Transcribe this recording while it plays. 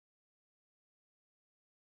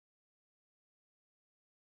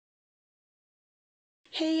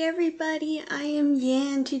Hey everybody, I am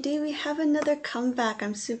Yan. Today we have another comeback.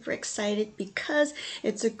 I'm super excited because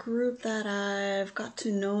it's a group that I've got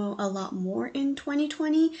to know a lot more in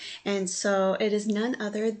 2020, and so it is none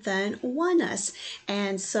other than ONEUS.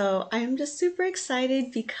 And so I'm just super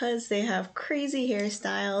excited because they have crazy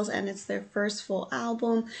hairstyles and it's their first full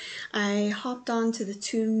album. I hopped onto the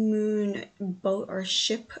 2 Moon boat or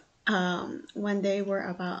ship when they were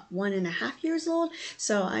about 1.5 years old,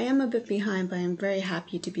 so I am a bit behind, but I'm very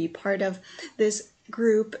happy to be part of this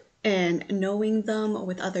group and knowing them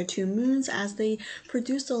with other 2 Moons, as they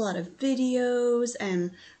produced a lot of videos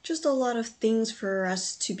and just a lot of things for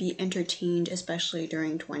us to be entertained, especially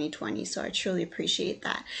during 2020, so I truly appreciate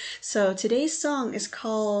that. So today's song is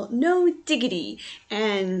called No Diggity,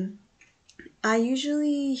 and I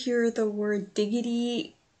usually hear the word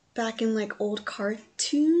diggity back in like old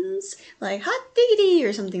cartoons, like hot diggity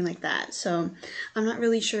or something like that. So I'm not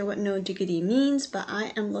really sure what no diggity means, but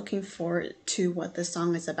I am looking forward to what this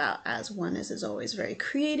song is about, as ONEUS is always very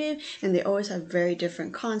creative and they always have very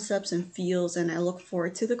different concepts and feels, and I look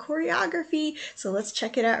forward to the choreography. So let's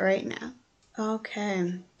check it out right now.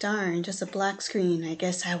 Okay, darn, just a black screen. I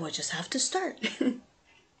guess I will just have to start.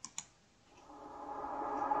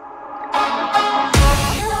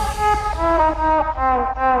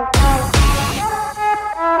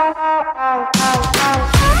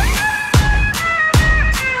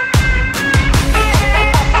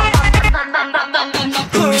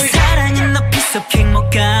 우리 사랑은 높이 속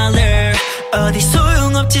행복가를 어디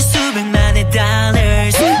소용없지 수백만의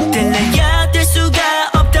dollars 들려야 될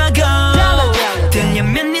수가 없다고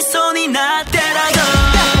들려면 네 손이 나대라고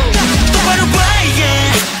똑바로 봐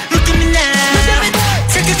yeah 묶음이 나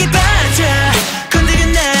착각에 빠져 건드려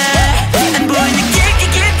나안 보이는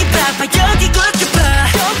길게 봐봐 여기 굳게 봐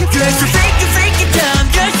You're so freaky freaky dumb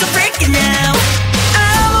You're so freaky now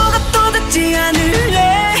아무것도 듣지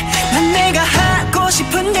않을래 난 내가 하고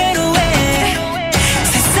싶은 대로 해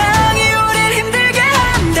세상이 우릴 힘들게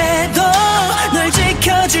한데도 널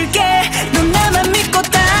지켜줄게 넌 나만 믿고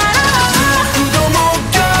따라와 아무도 못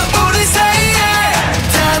가 우리 사이에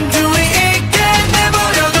단둘이 있게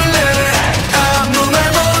내버려둘래 아무 말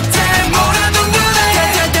못해 몰아둔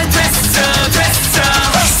그대 됐어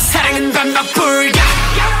사랑은 반박불가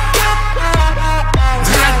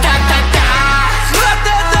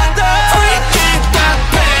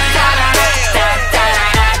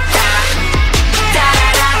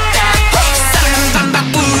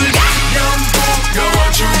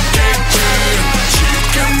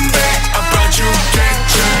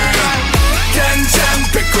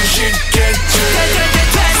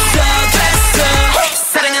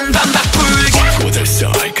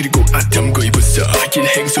그리고 아담 거의 부서 길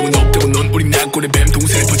행성은 없다고 넌 우리 난골의 뱀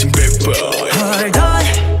동생을 퍼진 백보 Hold on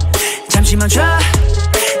잠시 멈춰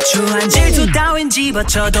주한 질투 따윈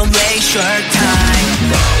집어쳐도 waste your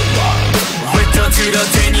time 왜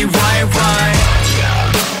떠들어대니 why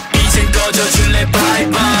이젠 꺼져줄래 bye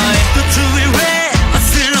bye 또 주위 왜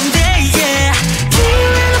어슬렁대 yeah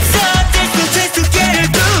기회는 없어 될수 get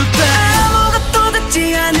goodbye 아무것도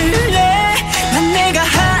듣지 않을래 난 내가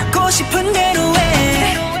하고 싶은 대로 해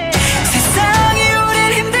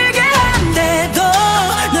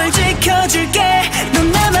지켜줄게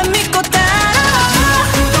넌 나만 믿고 따라와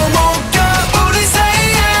아무도 못 가 우리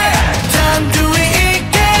사이에 단둘이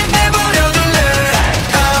있게 내버려둘래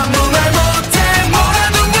아무 말 못해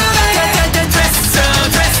몰아둔 그대 됐어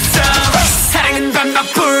사랑은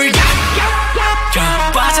반박불가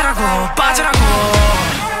빠져라고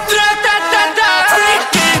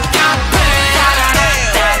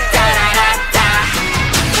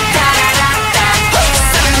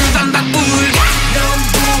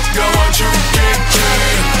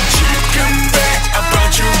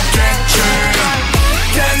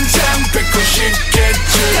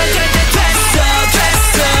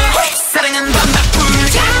사랑은 반박불가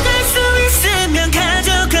잡을 수 있으면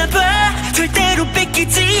가져가봐 절대로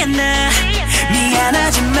뺏기지 않아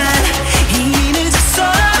미안하지만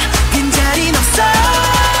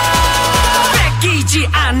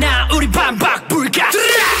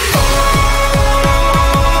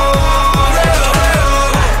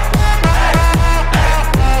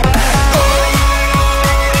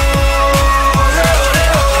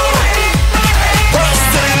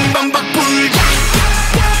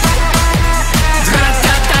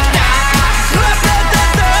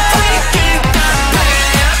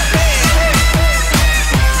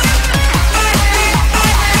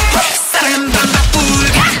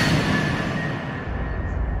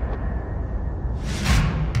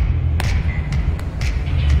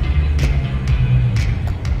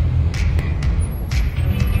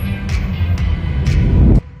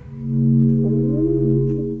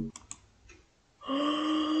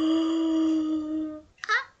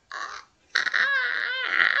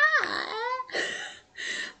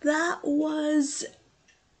that was,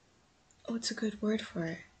 what's a good word for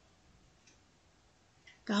it?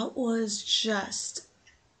 That was just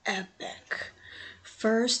epic.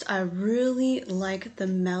 First, I really like the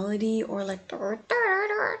melody, or like,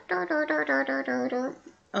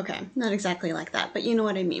 okay, not exactly like that, but you know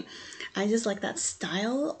what I mean. I just like that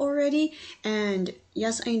style already. And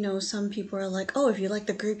yes, I know some people are like, oh, if you like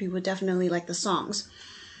the group, you would definitely like the songs.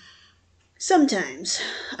 Sometimes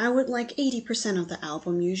I would like 80% of the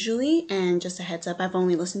album usually, and just a heads up, I've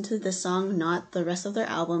only listened to this song, not the rest of their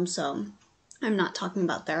album, so I'm not talking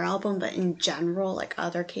about their album, but in general, like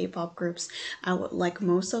other K-pop groups, I would like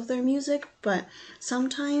most of their music, but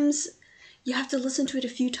sometimes you have to listen to it a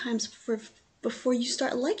few times before you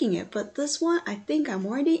start liking it. But this one, I think I'm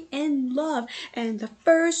already in love, and the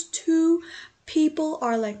first two people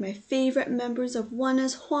are like my favorite members of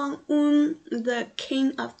ONEUS: Hwanwoong, the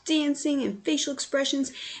king of dancing and facial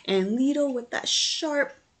expressions, and Leedo with that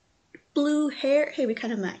sharp blue hair. Hey, we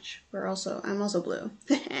kind of match. I'm also blue.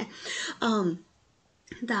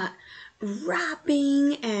 That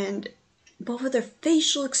rapping and both of their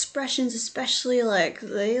facial expressions, especially, like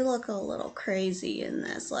they look a little crazy in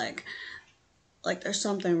this. Like there's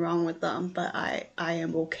something wrong with them, but I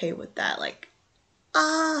am okay with that. Like,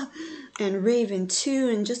 and Raven too,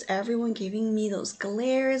 and just everyone giving me those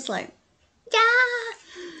glares, like, yeah.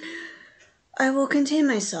 I will contain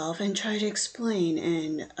myself and try to explain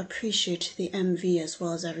and appreciate the MV as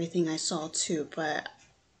well as everything I saw too, but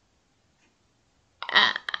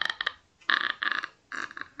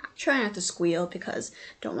try not to squeal because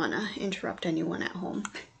don't want to interrupt anyone at home.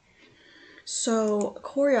 So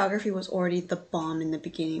choreography was already the bomb in the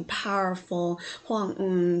beginning, powerful.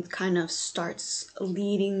 Hwanwoong kind of starts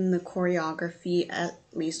leading the choreography, at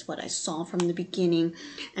least what I saw from the beginning,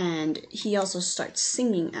 and he also starts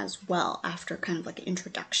singing as well after kind of like an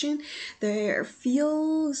introduction. Their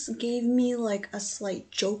feels gave me like a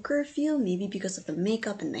slight Joker feel, maybe because of the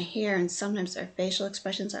makeup and the hair, and sometimes their facial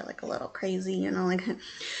expressions are like a little crazy, you know, like,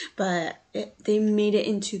 but they made it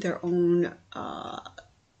into their own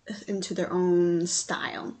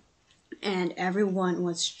style, and everyone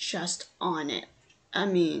was just on it. I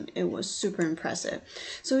mean, it was super impressive.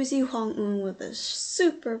 So we see Hwanwoong with this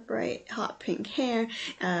super bright hot pink hair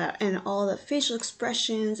and all the facial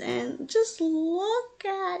expressions, and just look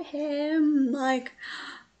at him. Like,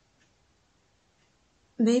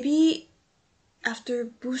 maybe after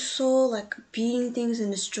Buso, like beating things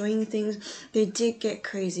and destroying things, they did get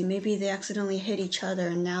crazy. Maybe they accidentally hit each other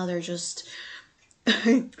and now they're just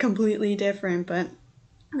completely different, but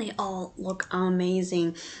they all look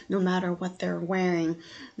amazing no matter what they're wearing.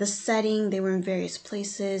 The setting, they were in various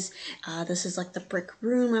places. This is like the brick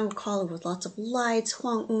room, I would call it, with lots of lights.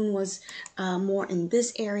 Hwanwoong was more in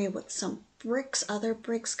this area with some bricks, other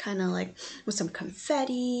bricks, kind of like with some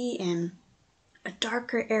confetti and a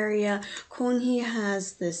darker area. Konhee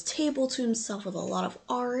has this table to himself with a lot of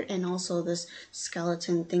art and also this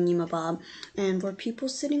skeleton thingy-mabob. And were people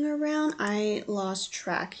sitting around? I lost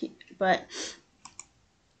track, but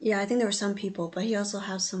yeah, I think there were some people, but he also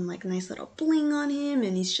has some like nice little bling on him,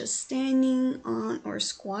 and he's just standing on or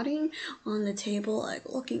squatting on the table, like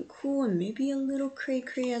looking cool and maybe a little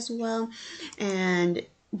cray-cray as well. And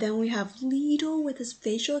then we have Leedo with his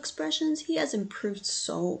facial expressions. He has improved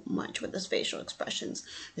so much with his facial expressions.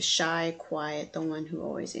 The shy, quiet, the one who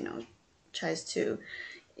always, you know, tries to,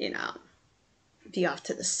 you know, be off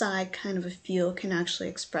to the side kind of a feel, can actually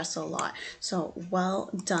express a lot. So well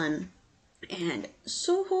done. And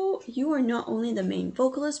Soho, you are not only the main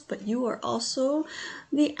vocalist, but you are also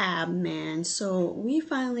the ab man. So we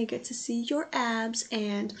finally get to see your abs,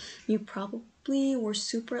 and you probably were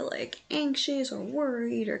super like anxious or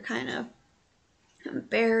worried or kind of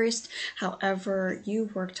embarrassed. However, you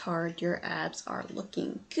worked hard, your abs are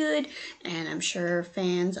looking good, and I'm sure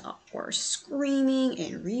fans were screaming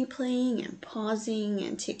and replaying and pausing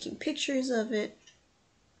and taking pictures of it.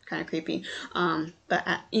 Kind of creepy, but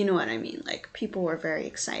you know what I mean. Like, people were very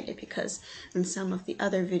excited because in some of the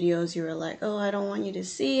other videos you were like, oh, I don't want you to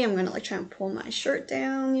see, I'm gonna like try and pull my shirt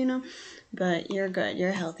down, you know, but you're good,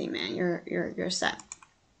 you're healthy, man, you're set.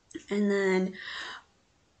 And then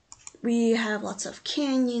we have lots of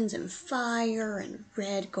canyons and fire and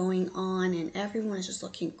red going on, and everyone is just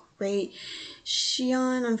looking great.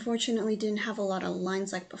 Xion unfortunately didn't have a lot of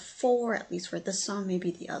lines like before, at least for this song.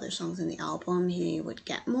 Maybe the other songs in the album he would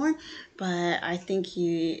get more, but I think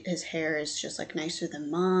his hair is just like nicer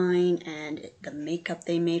than mine, and the makeup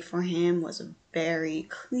they made for him was very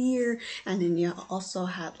clear. And then you also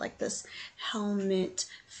had like this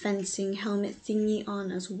fencing helmet thingy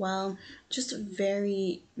on as well. Just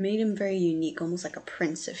made him very unique, almost like a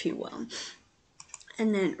prince, if you will.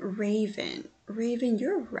 And then Raven. Raven,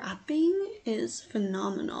 your rapping is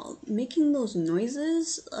phenomenal. Making those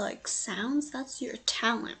noises, like sounds, that's your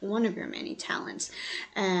talent, one of your many talents.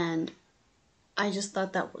 And I just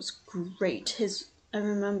thought that was great. I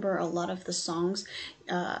remember a lot of the songs,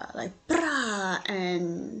 like Bra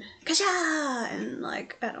and Kasha and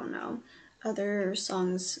like, I don't know, other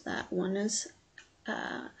songs that ONEUS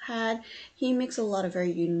had. He makes a lot of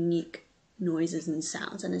very unique noises and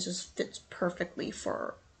sounds, and it just fits perfectly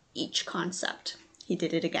for each concept. He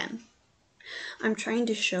did it again. I'm trying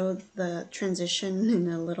to show the transition in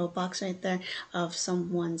the little box right there of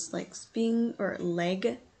someone's legs being, or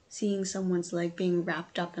leg, seeing someone's leg being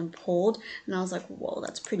wrapped up and pulled, and I was like, whoa,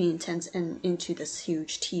 that's pretty intense, and into this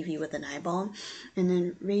huge TV with an eyeball. And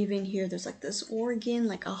then Raven here, there's like this organ,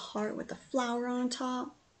 like a heart with a flower on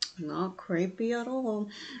top. Not creepy at all.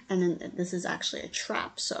 And then this is actually a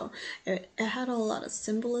trap, so it had a lot of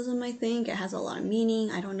symbolism. I think it has a lot of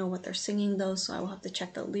meaning. I don't know what they're singing though, so I will have to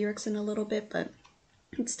check the lyrics in a little bit, but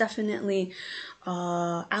it's definitely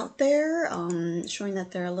out there, showing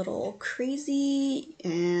that they're a little crazy.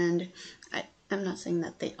 And I'm not saying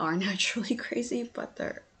that they are naturally crazy, but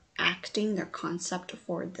their acting, their concept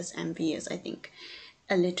for this MV is, I think,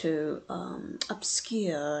 a little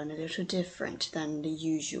obscure and a little different than the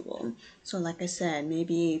usual. So like I said,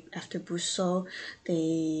 maybe after Busso,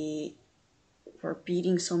 they were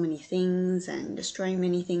beating so many things and destroying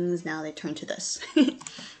many things, now they turn to this.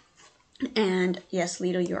 And yes,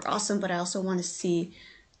 Leedo, you're awesome, but I also want to see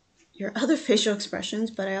your other facial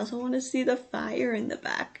expressions, but I also want to see the fire in the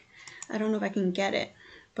back. I don't know if I can get it,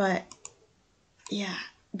 but yeah,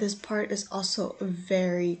 this part is also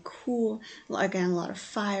very cool. Again, a lot of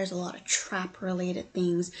fires, a lot of trap related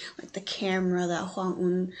things, like the camera that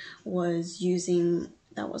Hwanwoong was using,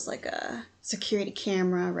 that was like a security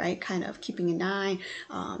camera, right? Kind of keeping an eye,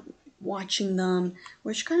 watching them,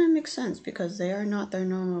 which kind of makes sense because they are not their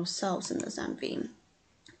normal selves in this MV.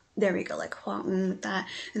 There we go, like Hwanwoong with that.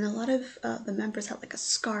 And a lot of the members have like a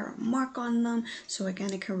scar or mark on them, so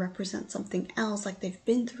again, it can represent something else, like they've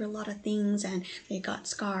been through a lot of things and they got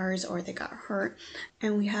scars or they got hurt.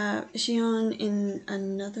 And we have Xion in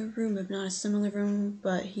another room, if not a similar room,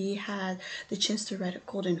 but he had the chance to ride a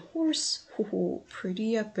golden horse. Ooh,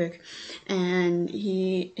 pretty epic. And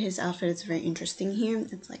his outfit is very interesting here.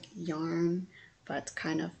 It's like yarn, but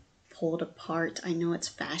kind of pulled apart. I know it's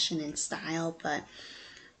fashion and style, but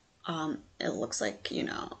it looks like, you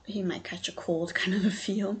know, he might catch a cold kind of a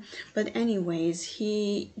feel. But anyways,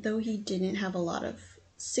 though he didn't have a lot of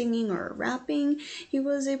singing or rapping, he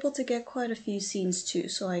was able to get quite a few scenes too,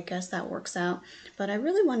 so I guess that works out. But I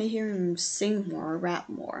really want to hear him sing more or rap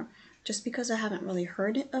more. Just because I haven't really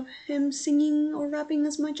heard of him singing or rapping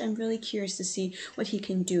as much, I'm really curious to see what he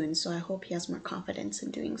can do, and so I hope he has more confidence in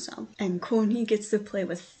doing so. And Koni gets to play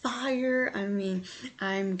with fire. I mean,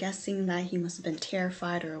 I'm guessing that he must have been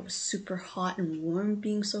terrified, or it was super hot and warm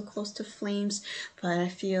being so close to flames, but I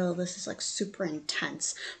feel this is like super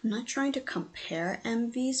intense. I'm not trying to compare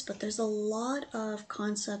MVs, but there's a lot of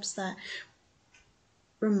concepts that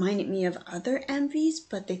reminded me of other MVs,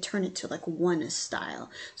 but they turned it to like ONEUS style.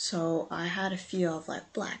 So I had a feel of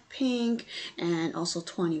like Blackpink and also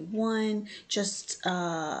 21. Just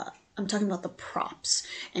I'm talking about the props,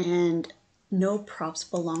 and no props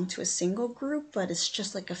belong to a single group, but it's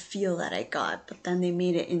just like a feel that I got, but then they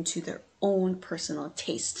made it into their own personal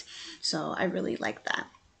taste. So I really like that.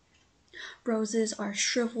 Roses are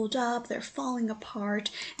shriveled up, they're falling apart,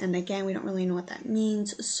 and again, we don't really know what that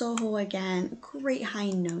means. Soho again, great high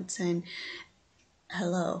notes, and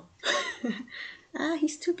hello.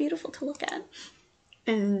 He's too beautiful to look at.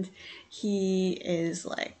 And he is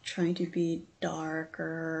like trying to be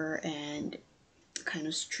darker and kind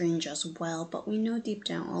of strange as well, but we know deep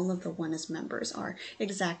down all of the ONEUS members are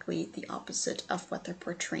exactly the opposite of what they're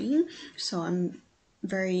portraying. So I'm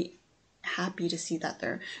very happy to see that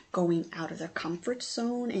they're going out of their comfort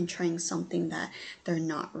zone and trying something that they're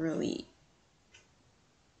not really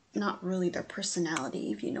their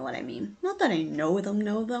personality, if you know what I mean. Not that I know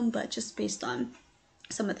them, but just based on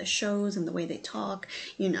some of the shows and the way they talk,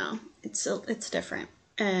 you know, it's different.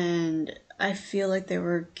 And I feel like they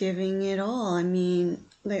were giving it all. I mean,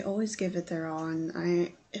 they always give it their all,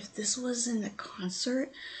 and if this was in a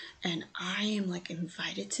concert and I am like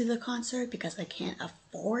invited to the concert because I can't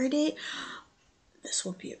afford it, this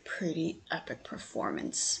will be a pretty epic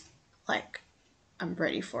performance. Like, I'm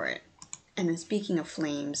ready for it. And then speaking of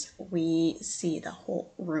flames, we see the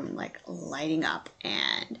whole room like lighting up,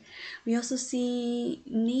 and we also see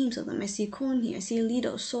names of them. I see Koni, I see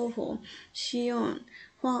Leedo, Soho, Xion,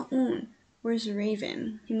 Hwanwoong, Where's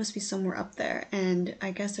Raven? He must be somewhere up there. And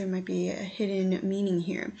I guess there might be a hidden meaning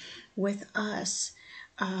here. With us.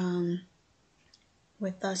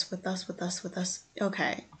 With us.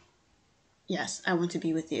 Okay. Yes, I want to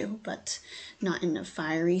be with you, but not in a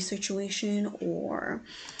fiery situation, or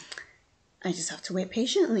I just have to wait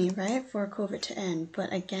patiently, right, for COVID to end.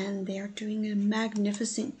 But again, they are doing a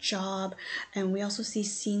magnificent job. And we also see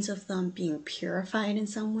scenes of them being purified in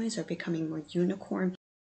some ways, or becoming more unicorn.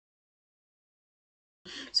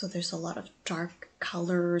 So there's a lot of dark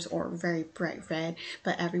colors or very bright red,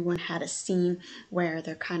 but everyone had a scene where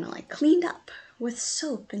they're kind of like cleaned up with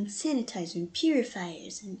soap and sanitizer and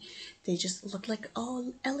purifiers, and they just look like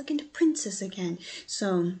all elegant princess again.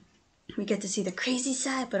 So we get to see the crazy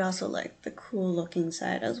side, but also like the cool looking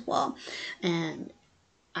side as well. And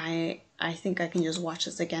I think I can just watch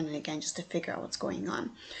this again and again just to figure out what's going on.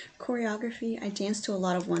 Choreography, I danced to a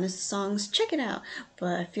lot of ONEUS songs. Check it out.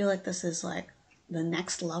 But I feel like this is like the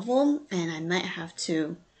next level, and I might have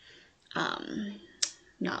to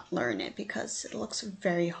not learn it because it looks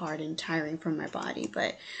very hard and tiring for my body,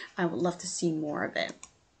 but I would love to see more of it.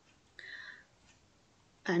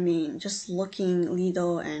 I mean, just looking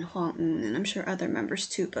Leedo and Hwanwoong, and I'm sure other members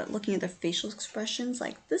too, but looking at their facial expressions,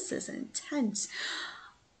 like, this is intense.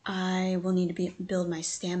 I will need to build my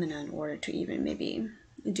stamina in order to even maybe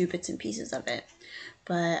do bits and pieces of it.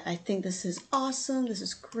 But I think this is awesome. This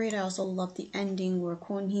is great. I also love the ending where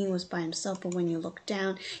Kwon-hee was by himself, but when you look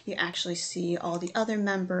down, you actually see all the other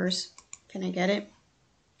members. Can I get it?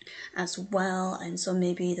 As well. And so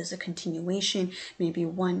maybe there's a continuation. Maybe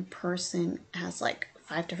one person has like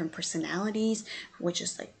 5 different personalities, which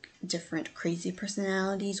is like different crazy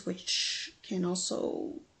personalities, which can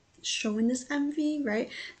also show in this MV, right?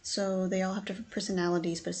 So they all have different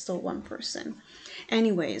personalities, but it's still one person.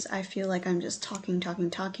 Anyways, I feel like I'm just talking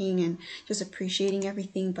and just appreciating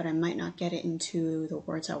everything, but I might not get it into the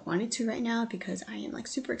words I wanted to right now because I am like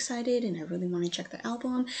super excited and I really want to check the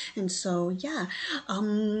album. And so yeah,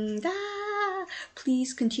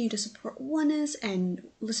 please continue to support ONEUS and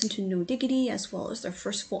listen to No Diggity as well as their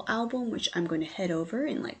first full album, which I'm going to head over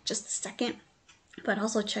in like just a second. But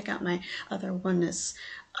also check out my other ONEUS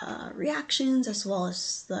reactions as well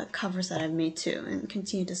as the covers that I've made too, and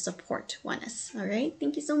continue to support ONEUS. Alright,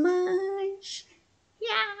 thank you so much.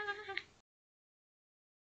 Yeah.